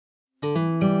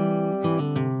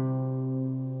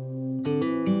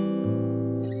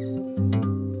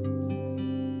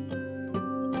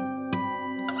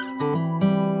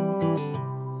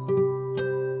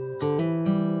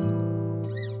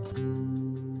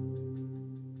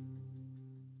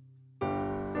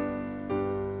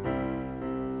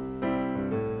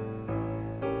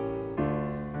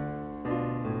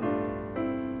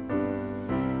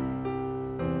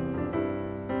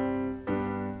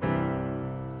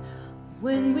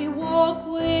When we walk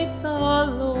with the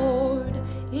Lord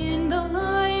in the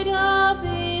light of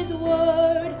his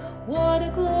word, what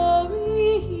a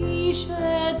glory he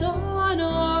sheds on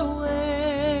our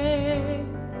way.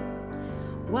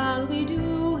 While we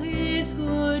do his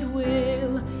good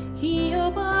will, he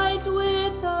abides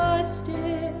with us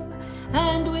still,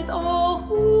 and with all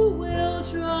who will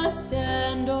trust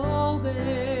and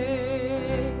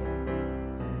obey.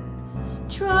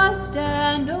 Trust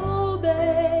and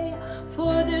obey,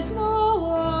 for there's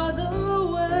no other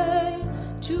way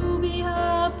to be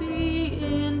happy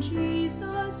in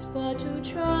Jesus but to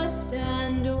trust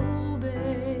and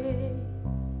obey.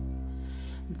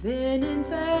 Then in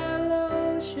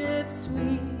fellowship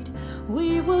sweet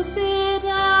we will sit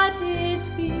at his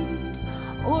feet,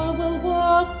 or will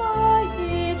walk by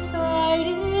his side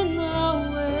in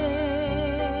the way.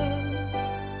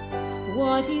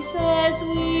 What he says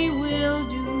we will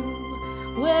do,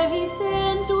 where he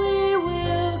sends we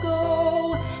will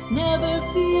go. Never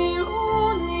fear,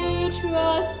 only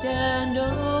trust and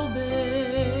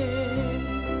obey.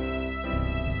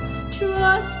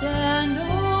 Trust and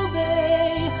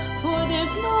obey, for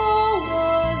there's no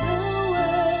other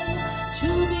way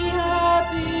to be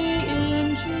happy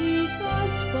in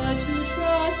Jesus but to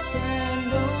trust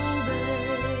and obey.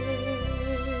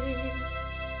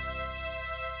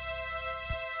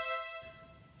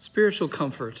 Spiritual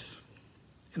comfort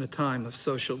in a time of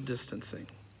social distancing.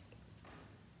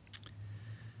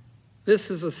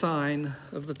 This is a sign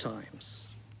of the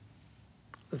times,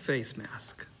 the face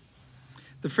mask.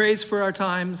 The phrase for our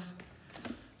times,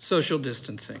 social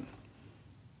distancing.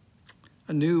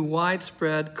 A new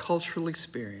widespread cultural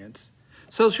experience.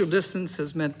 Social distance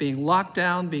has meant being locked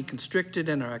down, being constricted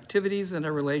in our activities and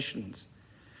our relations.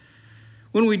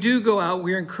 When we do go out,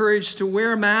 we are encouraged to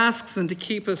wear masks and to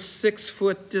keep a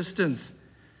 6-foot distance.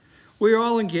 We are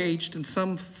all engaged in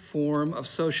some form of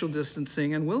social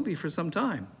distancing and will be for some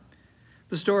time.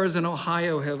 The stores in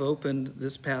Ohio have opened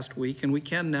this past week, and we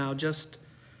can now, just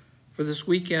for this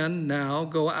weekend now,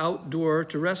 go outdoor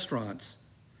to restaurants.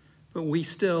 But we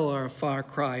still are a far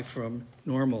cry from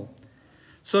normal.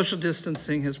 Social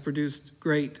distancing has produced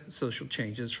great social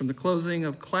changes, from the closing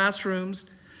of classrooms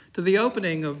to the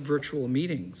opening of virtual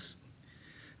meetings.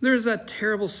 There is a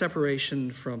terrible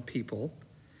separation from people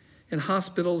in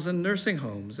hospitals and nursing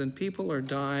homes, and people are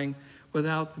dying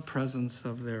without the presence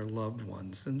of their loved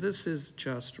ones. And this is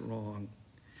just wrong.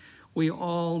 We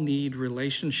all need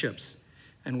relationships,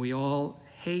 and we all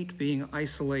hate being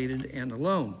isolated and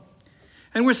alone.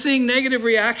 And we're seeing negative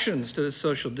reactions to this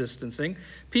social distancing.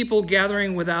 People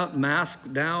gathering without masks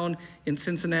down in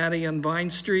Cincinnati on Vine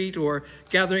Street, or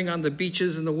gathering on the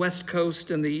beaches in the West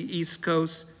Coast and the East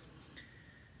Coast.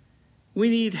 We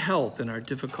need help in our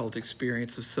difficult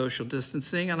experience of social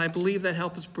distancing, and I believe that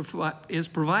help is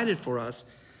provided for us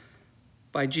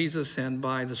by Jesus and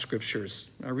by the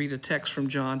scriptures. I read a text from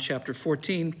John chapter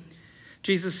 14.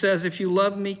 Jesus says, "If you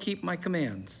love me, keep my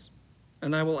commands.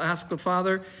 And I will ask the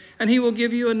Father, and he will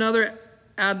give you another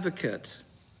advocate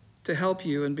to help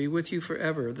you and be with you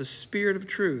forever, the Spirit of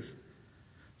truth.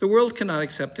 The world cannot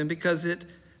accept him because it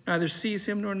neither sees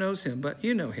him nor knows him, but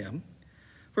you know him,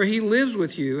 for he lives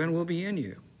with you and will be in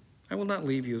you. I will not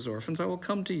leave you as orphans, I will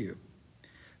come to you.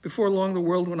 Before long the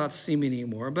world will not see me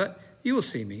anymore, but you will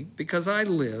see me. Because I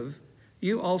live,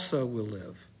 you also will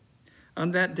live.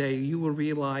 On that day you will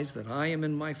realize that I am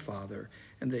in my Father,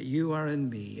 and that you are in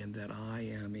me, and that I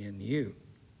am in you.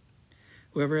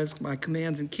 Whoever has my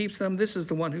commands and keeps them, this is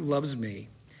the one who loves me.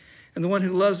 And the one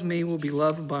who loves me will be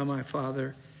loved by my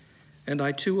Father, and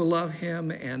I too will love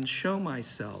him and show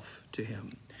myself to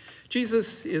him."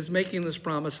 Jesus is making this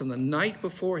promise on the night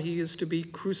before he is to be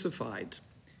crucified.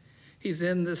 He's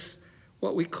in this,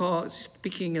 what we call,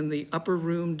 speaking in the upper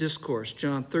room discourse,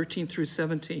 John 13 through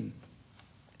 17.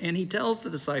 And he tells the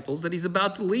disciples that he's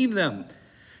about to leave them.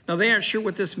 Now, they aren't sure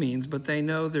what this means, but they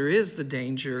know there is the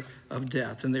danger of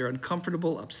death, and they're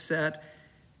uncomfortable, upset,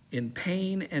 in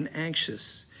pain, and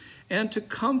anxious. And to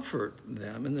comfort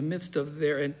them in the midst of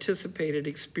their anticipated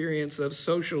experience of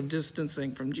social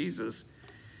distancing from Jesus,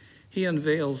 he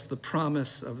unveils the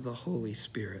promise of the Holy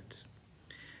Spirit.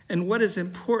 And what is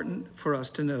important for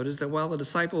us to note is that while the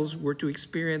disciples were to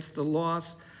experience the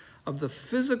loss of the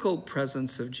physical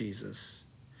presence of Jesus,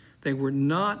 they were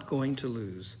not going to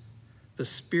lose the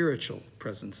spiritual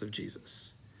presence of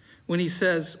Jesus. When he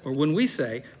says, or when we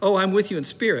say, "Oh, I'm with you in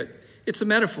spirit," it's a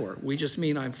metaphor. We just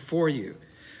mean I'm for you.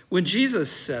 When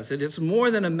Jesus says it, it's more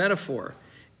than a metaphor.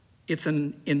 It's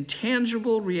an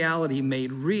intangible reality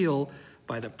made real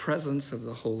by the presence of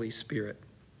the Holy Spirit.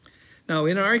 Now,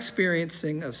 in our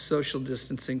experiencing of social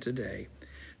distancing today,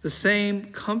 The same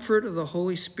comfort of the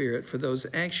Holy Spirit for those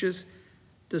anxious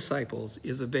disciples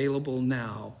is available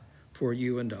now for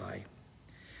you and I.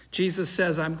 Jesus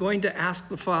says, I'm going to ask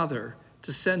the Father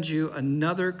to send you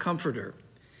another comforter.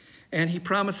 And he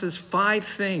promises 5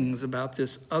 things about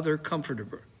this other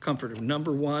comforter.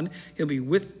 Number 1, he'll be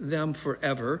with them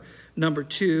forever. Number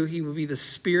 2, he will be the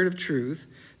Spirit of truth.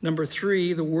 Number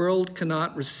 3, the world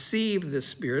cannot receive this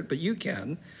Spirit, but you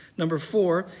can. Number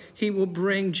 4, he will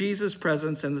bring Jesus'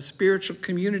 presence and the spiritual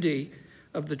community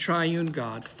of the triune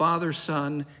God, Father,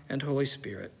 Son, and Holy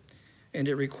Spirit. And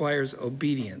it requires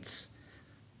obedience.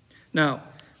 Now,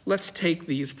 let's take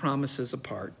these promises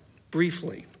apart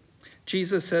briefly.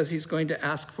 Jesus says he's going to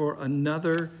ask for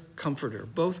another comforter.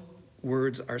 Both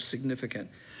words are significant.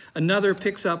 Another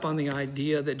picks up on the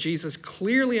idea that Jesus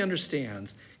clearly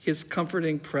understands his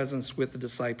comforting presence with the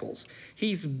disciples.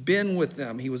 He's been with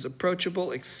them. He was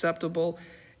approachable, acceptable,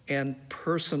 and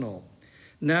personal.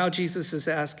 Now Jesus is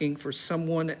asking for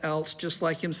someone else just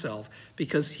like himself,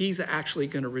 because he's actually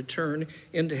going to return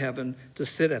into heaven to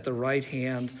sit at the right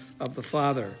hand of the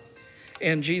Father.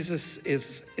 And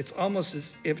it's almost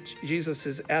as if Jesus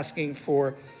is asking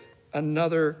for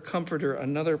another comforter,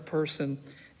 another person,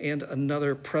 and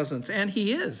another presence. And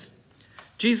he is.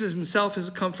 Jesus himself is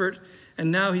a comfort,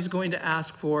 and now he's going to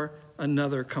ask for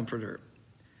another comforter.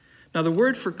 Now, the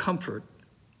word for comfort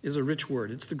is a rich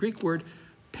word. It's the Greek word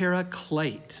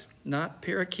paraklete, not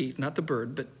parakeet, not the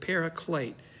bird, but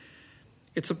paraklete.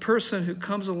 It's a person who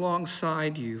comes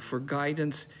alongside you for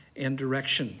guidance and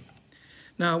direction.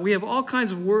 Now, we have all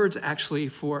kinds of words, actually,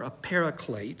 for a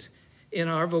paraclete in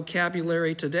our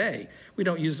vocabulary today. We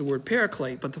don't use the word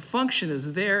paraclete, but the function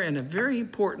is there and very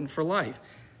important for life.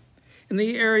 In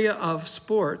the area of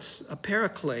sports, a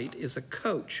paraclete is a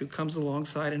coach who comes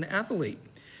alongside an athlete.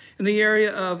 In the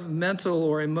area of mental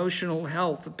or emotional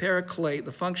health, the paraclete,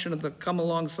 the function of the come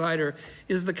alongsider,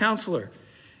 is the counselor.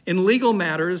 In legal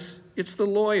matters, it's the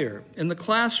lawyer. In the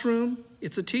classroom,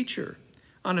 it's a teacher.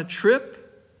 On a trip,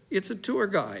 it's a tour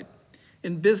guide.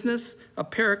 In business, a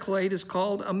paraclete is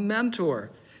called a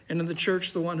mentor. And in the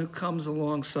church, the one who comes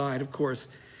alongside, of course,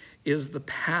 is the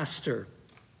pastor.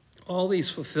 All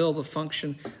these fulfill the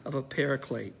function of a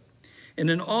paraclete. And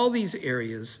in all these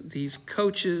areas, these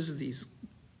coaches, these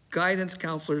guidance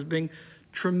counselors bring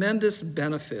tremendous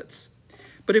benefits.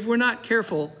 But if we're not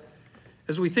careful,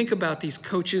 as we think about these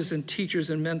coaches and teachers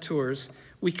and mentors,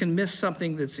 we can miss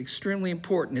something that's extremely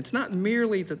important. It's not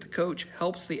merely that the coach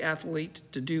helps the athlete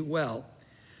to do well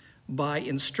by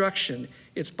instruction,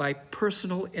 it's by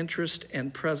personal interest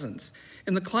and presence.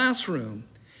 In the classroom,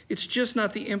 it's just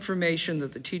not the information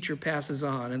that the teacher passes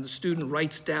on and the student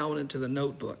writes down into the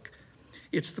notebook.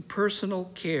 It's the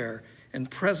personal care and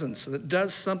presence that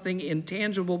does something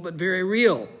intangible but very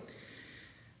real.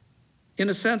 In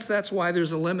a sense, that's why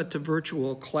there's a limit to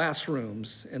virtual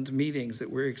classrooms and meetings that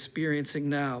we're experiencing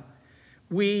now.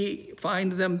 We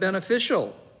find them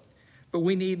beneficial, but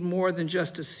we need more than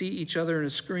just to see each other in a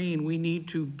screen. We need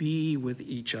to be with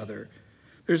each other.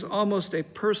 There's almost a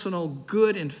personal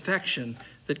good infection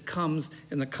that comes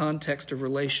in the context of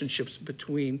relationships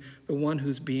between the one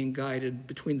who's being guided,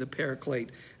 between the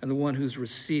paraclete and the one who's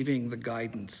receiving the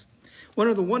guidance. One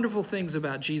of the wonderful things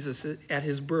about Jesus at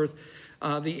his birth,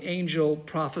 the angel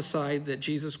prophesied that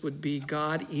Jesus would be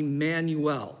God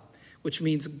Emmanuel, which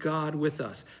means God with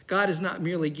us. God is not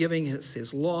merely giving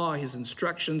his law, his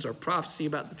instructions, or prophecy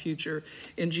about the future.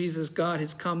 In Jesus, God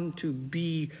has come to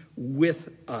be with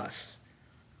us.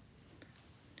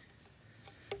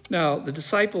 Now, the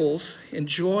disciples,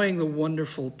 enjoying the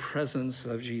wonderful presence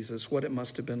of Jesus, what it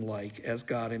must have been like as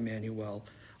God Emmanuel,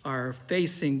 are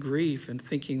facing grief and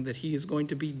thinking that he is going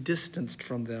to be distanced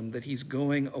from them, that he's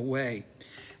going away.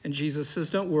 And Jesus says,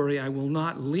 don't worry, I will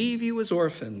not leave you as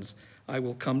orphans. I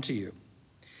will come to you.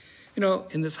 You know,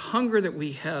 in this hunger that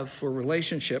we have for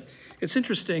relationship, it's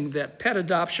interesting that pet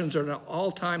adoptions are at an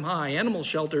all-time high. Animal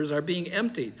shelters are being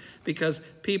emptied because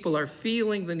people are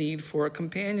feeling the need for a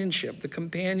companionship, the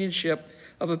companionship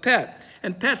of a pet.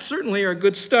 And pets certainly are a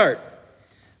good start,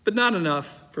 but not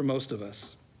enough for most of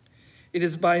us. It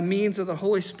is by means of the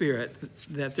Holy Spirit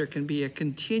that there can be a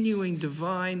continuing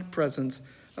divine presence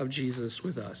of Jesus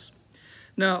with us.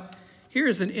 Now, here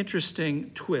is an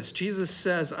interesting twist. Jesus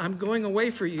says, I'm going away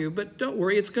for you, but don't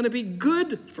worry, it's going to be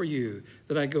good for you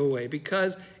that I go away,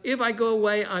 because if I go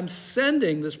away, I'm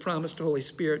sending this promised Holy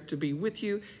Spirit to be with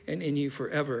you and in you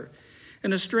forever.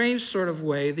 In a strange sort of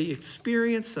way, the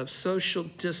experience of social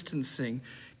distancing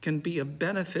can be a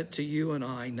benefit to you and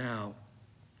I now.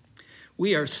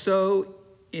 We are so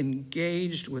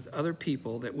engaged with other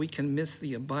people that we can miss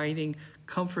the abiding,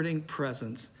 comforting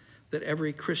presence that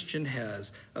every Christian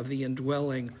has of the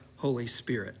indwelling Holy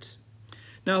Spirit.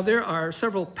 Now, there are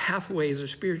several pathways or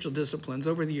spiritual disciplines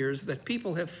over the years that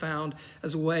people have found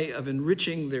as a way of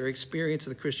enriching their experience of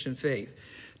the Christian faith.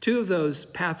 Two of those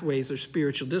pathways or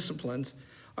spiritual disciplines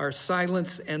are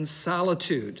silence and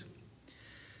solitude.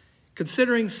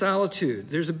 Considering solitude,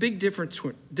 there's a big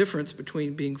difference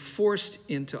between being forced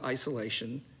into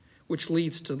isolation, which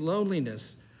leads to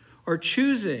loneliness, or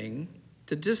choosing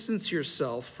to distance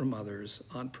yourself from others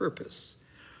on purpose.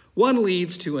 One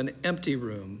leads to an empty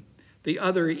room. The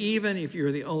other, even if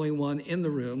you're the only one in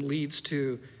the room, leads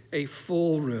to a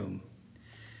full room.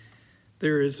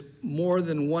 There is more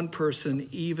than one person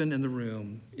even in the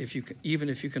room, even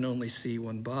if you can only see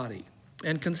one body.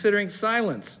 And considering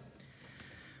silence,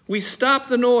 we stop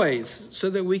the noise so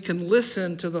that we can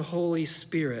listen to the Holy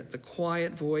Spirit, the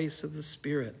quiet voice of the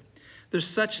Spirit. There's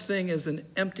such thing as an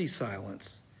empty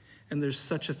silence, and there's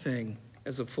such a thing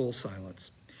as a full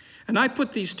silence. And I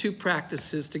put these two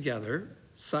practices together,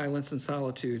 silence and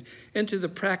solitude, into the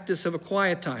practice of a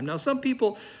quiet time. Now, some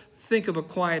people think of a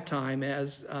quiet time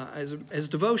as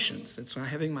devotions. It's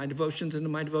having my devotions. Into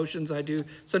my devotions, I do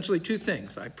essentially two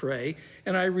things. I pray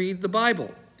and I read the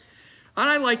Bible. And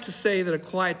I like to say that a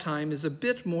quiet time is a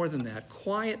bit more than that.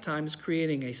 Quiet time is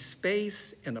creating a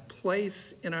space and a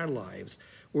place in our lives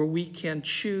where we can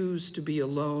choose to be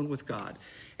alone with God.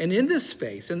 And in this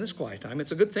space, in this quiet time,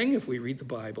 it's a good thing if we read the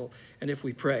Bible and if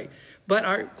we pray. But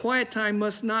our quiet time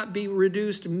must not be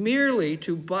reduced merely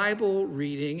to Bible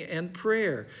reading and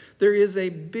prayer. There is a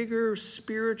bigger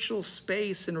spiritual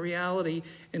space and reality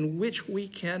in which we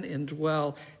can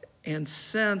indwell and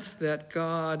sense that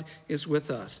God is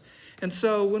with us. And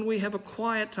so when we have a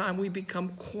quiet time, we become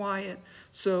quiet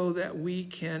so that we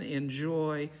can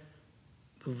enjoy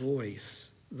the voice,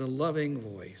 the loving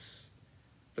voice,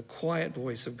 the quiet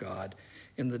voice of God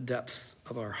in the depths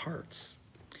of our hearts.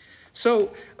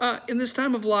 So in this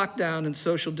time of lockdown and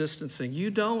social distancing, you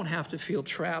don't have to feel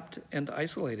trapped and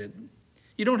isolated.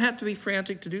 You don't have to be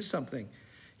frantic to do something.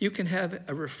 You can have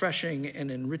a refreshing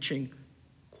and enriching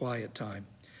quiet time.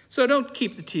 So don't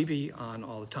keep the TV on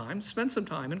all the time. Spend some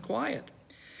time in quiet.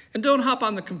 And don't hop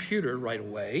on the computer right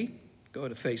away. Go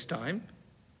to FaceTime.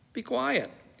 Be quiet.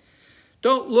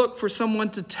 Don't look for someone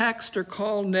to text or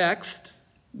call next.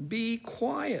 Be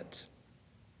quiet.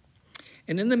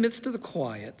 And in the midst of the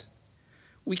quiet,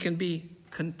 we can be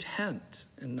content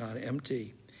and not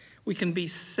empty. We can be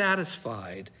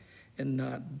satisfied and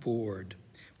not bored.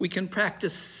 We can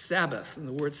practice Sabbath. And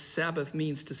the word Sabbath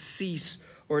means to cease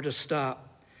or to stop.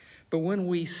 But when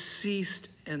we cease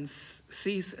and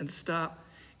stop,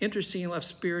 interestingly enough,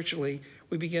 spiritually,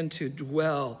 we begin to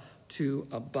dwell, to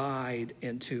abide,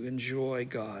 and to enjoy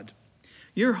God.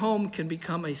 Your home can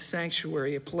become a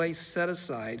sanctuary, a place set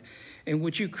aside in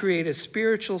which you create a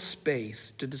spiritual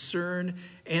space to discern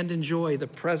and enjoy the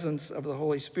presence of the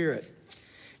Holy Spirit.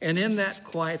 And in that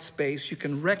quiet space, you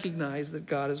can recognize that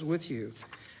God is with you,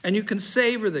 and you can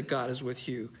savor that God is with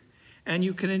you, and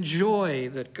you can enjoy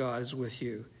that God is with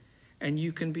you. And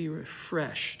you can be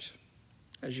refreshed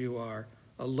as you are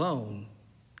alone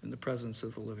in the presence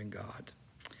of the living God.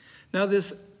 Now,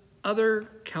 this other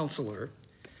counselor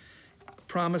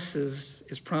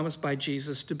is promised by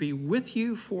Jesus to be with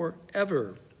you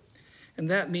forever. And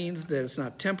that means that it's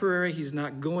not temporary. He's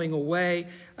not going away,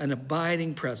 an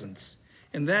abiding presence.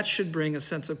 And that should bring a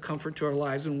sense of comfort to our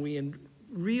lives when we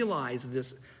realize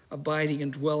this abiding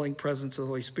and dwelling presence of the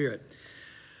Holy Spirit.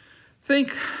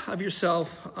 Think of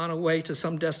yourself on a way to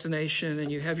some destination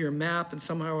and you have your map and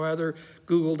somehow or other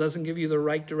Google doesn't give you the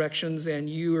right directions and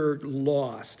you are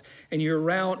lost. And you're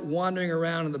wandering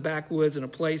around in the backwoods in a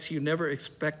place you never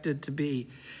expected to be.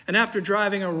 And after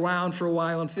driving around for a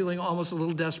while and feeling almost a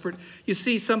little desperate, you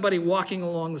see somebody walking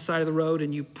along the side of the road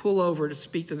and you pull over to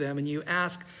speak to them and you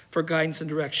ask for guidance and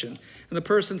direction. And the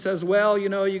person says, well,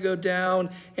 you go down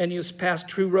and you pass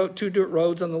two dirt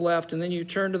roads on the left and then you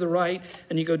turn to the right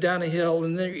and you go down a hill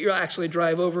and then you actually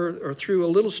drive over or through a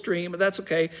little stream, but that's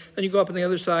okay. Then you go up on the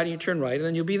other side and you turn right and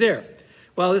then you'll be there.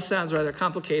 Well, this sounds rather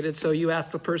complicated, so you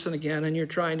ask the person again and you're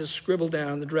trying to scribble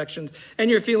down the directions and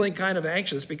you're feeling kind of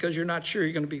anxious because you're not sure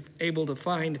you're going to be able to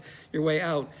find your way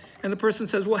out. And the person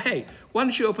says, well, hey, why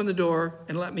don't you open the door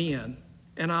and let me in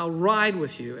and I'll ride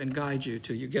with you and guide you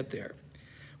till you get there.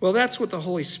 Well, that's what the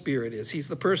Holy Spirit is. He's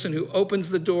the person who opens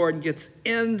the door and gets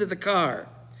into the car.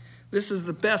 This is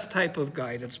the best type of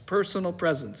guidance, personal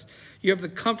presence. You have the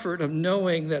comfort of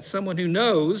knowing that someone who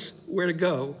knows where to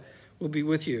go will be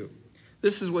with you.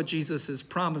 This is what Jesus is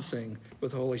promising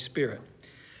with the Holy Spirit.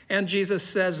 And Jesus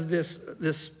says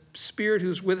this Spirit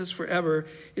who's with us forever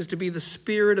is to be the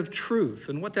Spirit of truth.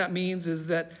 And what that means is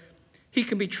that He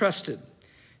can be trusted.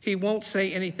 He won't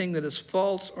say anything that is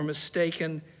false or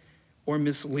mistaken or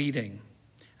misleading.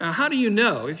 Now, how do you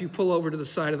know, if you pull over to the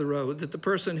side of the road, that the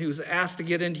person who's asked to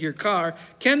get into your car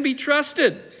can be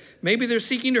trusted? Maybe they're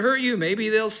seeking to hurt you. Maybe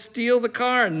they'll steal the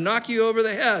car and knock you over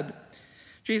the head.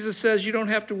 Jesus says you don't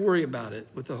have to worry about it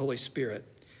with the Holy Spirit.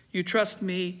 You trust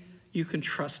me, you can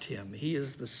trust him. He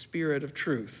is the Spirit of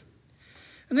truth.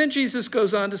 And then Jesus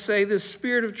goes on to say this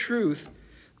Spirit of truth,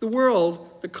 the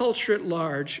world, the culture at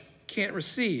large, can't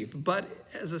receive. But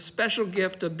as a special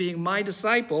gift of being my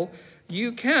disciple,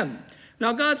 you can.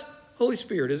 Now, God's Holy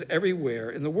Spirit is everywhere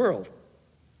in the world,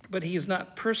 but he is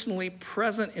not personally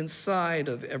present inside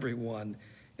of everyone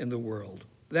in the world.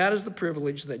 That is the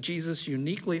privilege that Jesus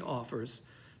uniquely offers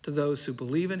to those who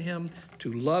believe in him,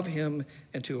 to love him,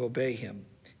 and to obey him.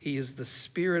 He is the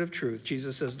Spirit of truth.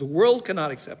 Jesus says the world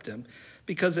cannot accept him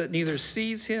because it neither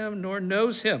sees him nor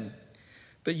knows him.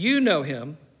 But you know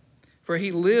him, for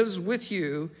he lives with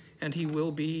you and he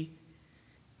will be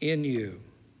in you.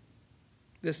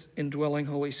 This indwelling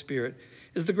Holy Spirit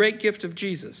is the great gift of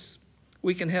Jesus.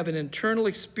 We can have an internal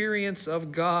experience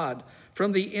of God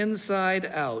from the inside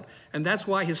out. And that's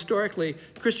why historically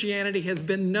Christianity has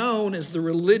been known as the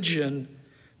religion,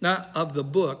 not of the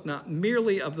book, not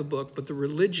merely of the book, but the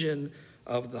religion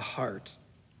of the heart.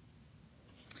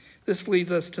 This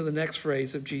leads us to the next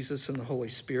phrase of Jesus and the Holy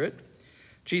Spirit.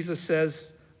 Jesus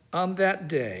says, on that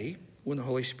day, when the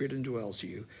Holy Spirit indwells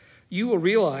you, you will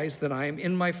realize that I am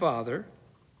in my Father,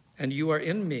 and you are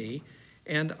in me,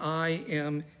 and I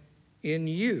am in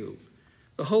you.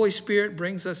 The Holy Spirit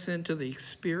brings us into the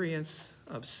experience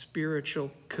of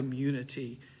spiritual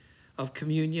community, of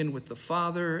communion with the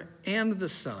Father and the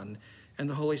Son and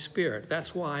the Holy Spirit.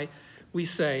 That's why we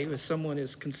say, if someone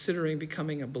is considering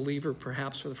becoming a believer,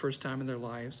 perhaps for the first time in their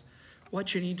lives,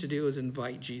 what you need to do is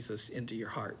invite Jesus into your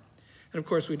heart. And of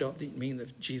course, we don't mean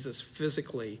that Jesus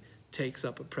physically takes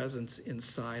up a presence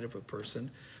inside of a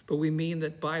person, but we mean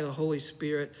that by the Holy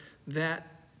Spirit, that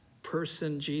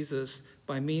person, Jesus,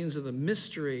 by means of the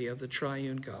mystery of the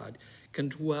triune God, can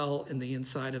dwell in the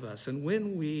inside of us. And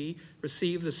when we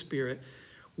receive the Spirit,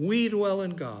 we dwell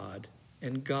in God,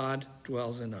 and God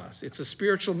dwells in us. It's a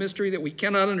spiritual mystery that we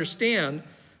cannot understand,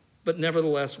 but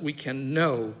nevertheless we can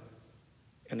know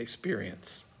and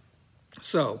experience.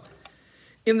 So,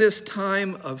 in this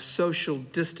time of social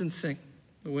distancing,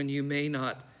 when you may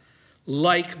not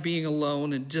like being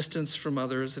alone and distance from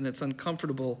others and it's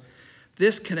uncomfortable,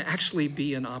 this can actually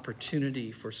be an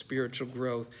opportunity for spiritual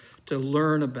growth, to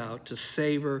learn about, to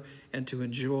savor, and to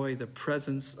enjoy the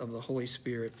presence of the Holy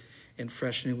Spirit in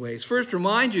fresh new ways. First,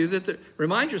 remind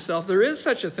yourself there is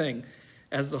such a thing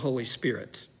as the Holy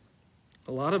Spirit.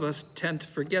 A lot of us tend to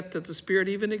forget that the Spirit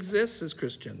even exists as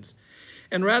Christians.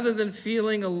 And rather than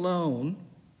feeling alone,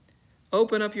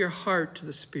 open up your heart to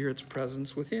the Spirit's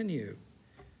presence within you.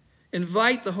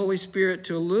 Invite the Holy Spirit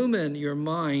to illumine your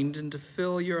mind and to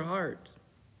fill your heart.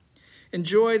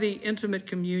 Enjoy the intimate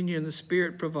communion the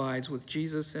Spirit provides with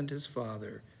Jesus and his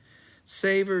Father.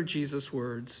 Savor Jesus'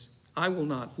 words, I will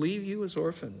not leave you as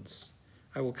orphans.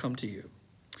 I will come to you.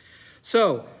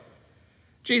 So,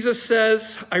 Jesus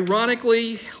says,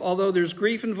 ironically, although there's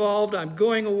grief involved, I'm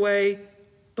going away,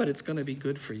 but it's going to be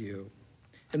good for you.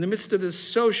 In the midst of this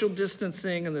social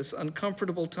distancing and this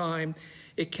uncomfortable time,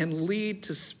 it can lead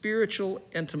to spiritual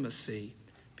intimacy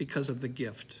because of the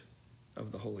gift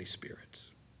of the Holy Spirit.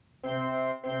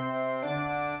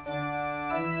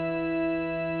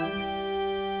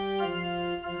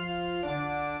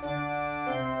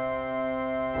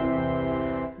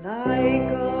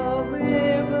 Like